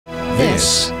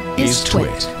This is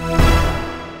TWiT.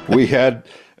 We had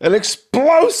an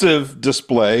explosive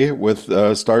display with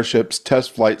Starship's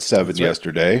test flight 7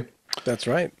 yesterday. That's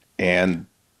right. And,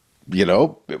 you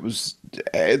know, it was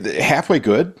halfway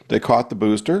good. They caught the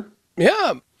booster.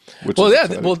 Yeah.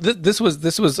 This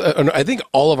was. I think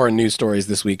all of our news stories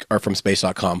this week are from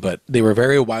space.com, but they were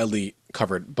very widely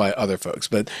covered by other folks.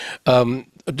 But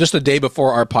just a day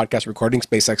before our podcast recording,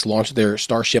 SpaceX launched their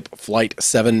Starship Flight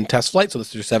 7 test flight. So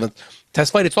this is their 7th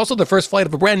test flight. It's also the first flight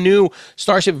of a brand new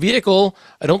Starship vehicle.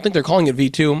 I don't think they're calling it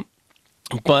V2,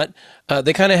 but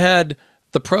they kind of had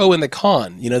the pro and the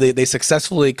con. You know, they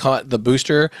successfully caught the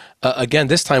booster, again,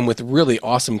 this time with really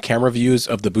awesome camera views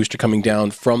of the booster coming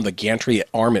down from the gantry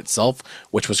arm itself,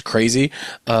 which was crazy.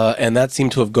 And that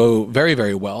seemed to have go very,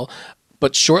 very well.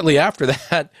 But shortly after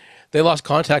that, they lost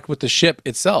contact with the ship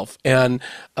itself. And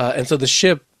so the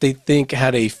ship, they think,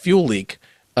 had a fuel leak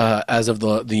as of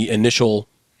the initial,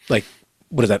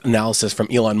 analysis from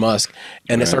Elon Musk.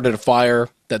 And It started a fire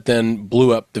that then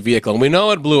blew up the vehicle. And we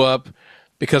know it blew up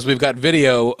because we've got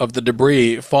video of the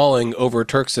debris falling over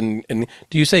Turks and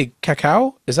do you say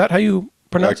cacao? Is that how you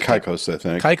pronounce it? Caicos, I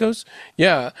think. Caicos?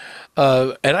 Yeah.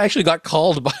 And I actually got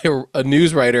called by a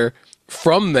news writer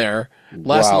from there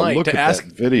last night look to at ask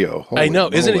that video. Holy I know,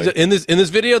 moly. isn't it in this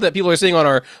video that people are seeing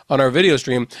on our video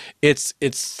stream? It's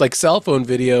like cell phone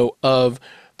video of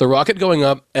the rocket going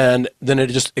up and then it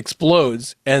just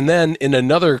explodes, and then in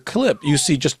another clip you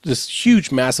see just this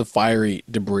huge, massive fiery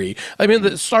debris. I mean,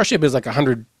 the Starship is like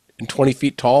 120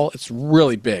 feet tall. It's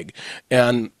really big,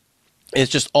 and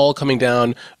it's just all coming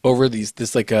down over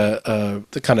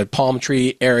the kind of palm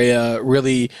tree area,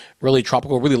 really, really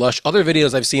tropical, really lush. Other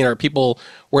videos I've seen are people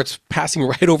where it's passing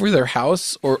right over their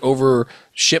house or over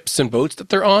ships and boats that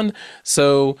they're on.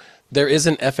 So there is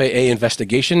an FAA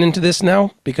investigation into this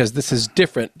now, because this is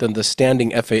different than the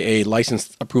standing FAA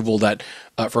license approval that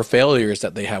for failures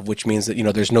that they have, which means that, you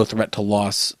know, there's no threat to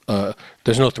loss,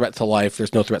 there's no threat to life,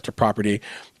 there's no threat to property.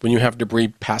 When you have debris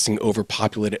passing over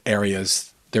populated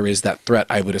areas, there is that threat,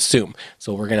 I would assume.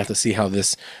 So we're going to have to see how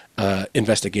this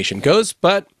investigation goes.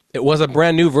 But it was a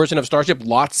brand new version of Starship.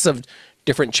 Lots of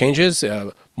different changes.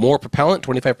 More propellant,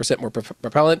 25% more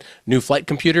propellant. New flight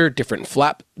computer, different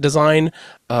flap design.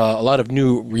 A lot of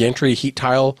new reentry heat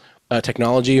tile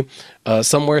technology.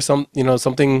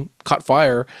 Something caught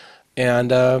fire,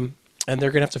 and they're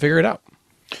going to have to figure it out.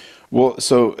 Well,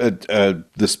 so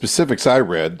the specifics I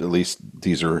read, at least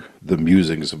these are the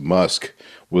musings of Musk,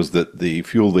 was that the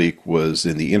fuel leak was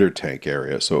in the intertank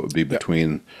area. So it would be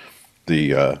between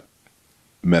the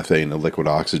methane and liquid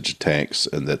oxygen tanks,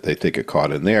 and that they think it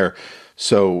caught in there.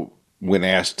 So when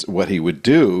asked what he would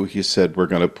do, he said, we're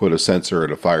going to put a sensor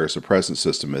and a fire suppressant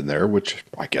system in there, which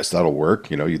I guess that'll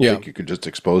work. You know, you'd think you could just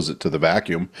expose it to the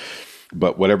vacuum.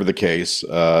 But whatever the case,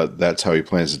 that's how he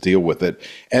plans to deal with it.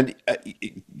 And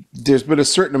there's been a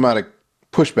certain amount of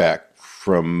pushback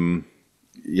from,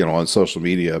 you know, on social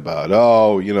media about,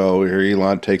 here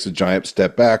Elon takes a giant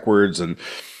step backwards, and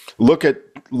look at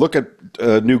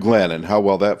New Glenn and how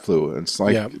well that flew. And it's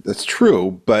like, that's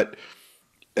true, but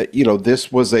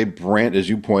this was as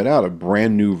you point out, a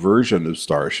brand new version of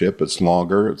Starship. It's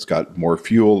longer, it's got more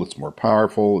fuel, it's more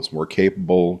powerful, it's more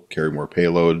capable, carry more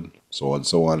payload, so on and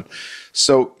so on.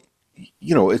 So,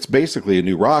 it's basically a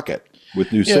new rocket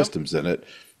with new systems in it.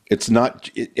 It's not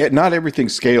everything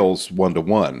scales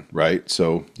 1-to-1, right?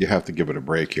 So you have to give it a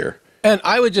break here. And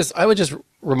I would just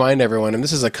remind everyone, and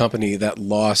this is a company that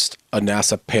lost a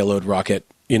NASA payload rocket,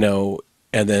 and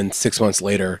then 6 months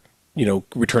later,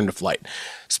 returned to flight.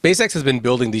 SpaceX has been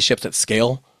building these ships at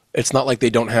scale. It's not like they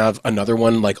don't have another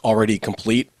one like already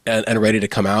complete and ready to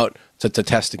come out to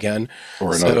test again.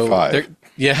 Or another 5.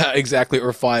 Yeah, exactly,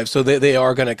 or 5. So they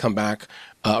are going to come back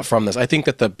from this. I think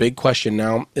that the big question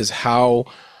now is how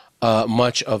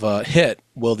much of a hit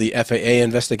will the FAA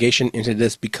investigation into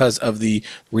this, because of the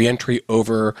reentry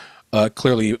over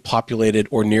clearly populated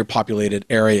or near populated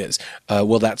areas.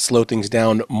 Will that slow things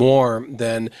down more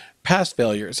than past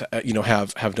failures,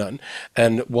 have done?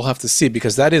 And we'll have to see,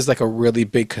 because that is like a really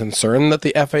big concern that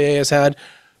the FAA has had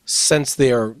since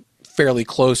they are fairly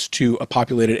close to a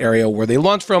populated area where they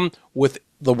launch from with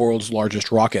the world's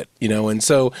largest rocket, and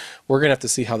so we're going to have to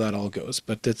see how that all goes.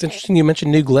 But it's interesting you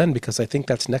mentioned New Glenn, because I think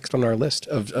that's next on our list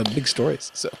of big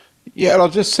stories. So, yeah, and I'll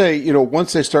just say,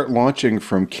 once they start launching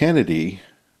from Kennedy,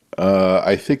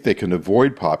 I think they can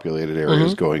avoid populated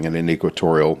areas going in an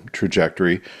equatorial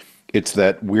trajectory. It's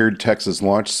that weird Texas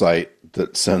launch site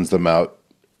that sends them out,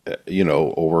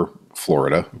 over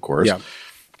Florida, of course. Yeah.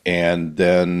 And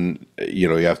then, you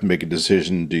have to make a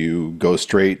decision. Do you go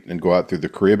straight and go out through the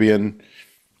Caribbean?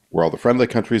 where all the friendly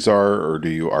countries are, or do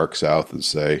you arc south and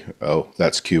say, oh,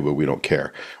 that's Cuba, we don't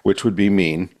care? Which would be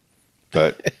mean,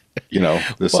 but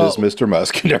this is Mr.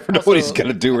 Musk. You never know what he's going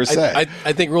to do or say.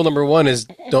 I think rule number one is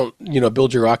don't,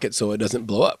 build your rocket so it doesn't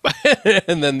blow up.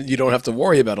 And then you don't have to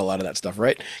worry about a lot of that stuff,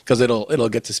 right? Because it'll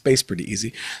get to space pretty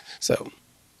easy. So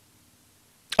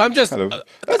I'm just,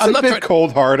 that's a bit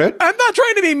cold-hearted. I'm not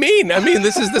trying to be mean. I mean,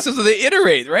 this is they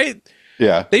iterate, right?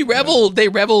 Yeah. They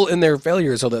revel in their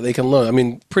failures so that they can learn. I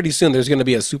mean, pretty soon there's going to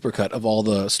be a supercut of all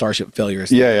the Starship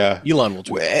failures. Yeah. Elon will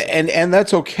do it. And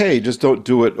that's okay. Just don't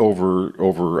do it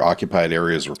over occupied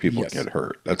areas where people get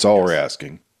hurt. That's all we're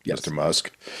asking, Mr.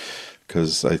 Musk.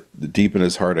 Because deep in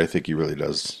his heart, I think he really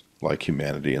does like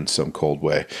humanity in some cold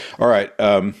way. All right.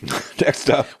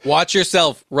 Next up. Watch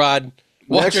yourself, Rod.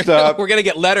 Next up. We're going to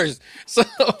get letters. So...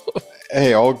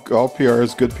 Hey, all PR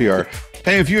is good PR.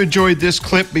 Hey, if you enjoyed this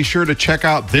clip, be sure to check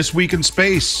out This Week in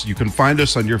Space. You can find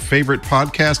us on your favorite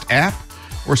podcast app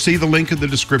or see the link in the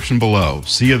description below.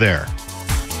 See you there.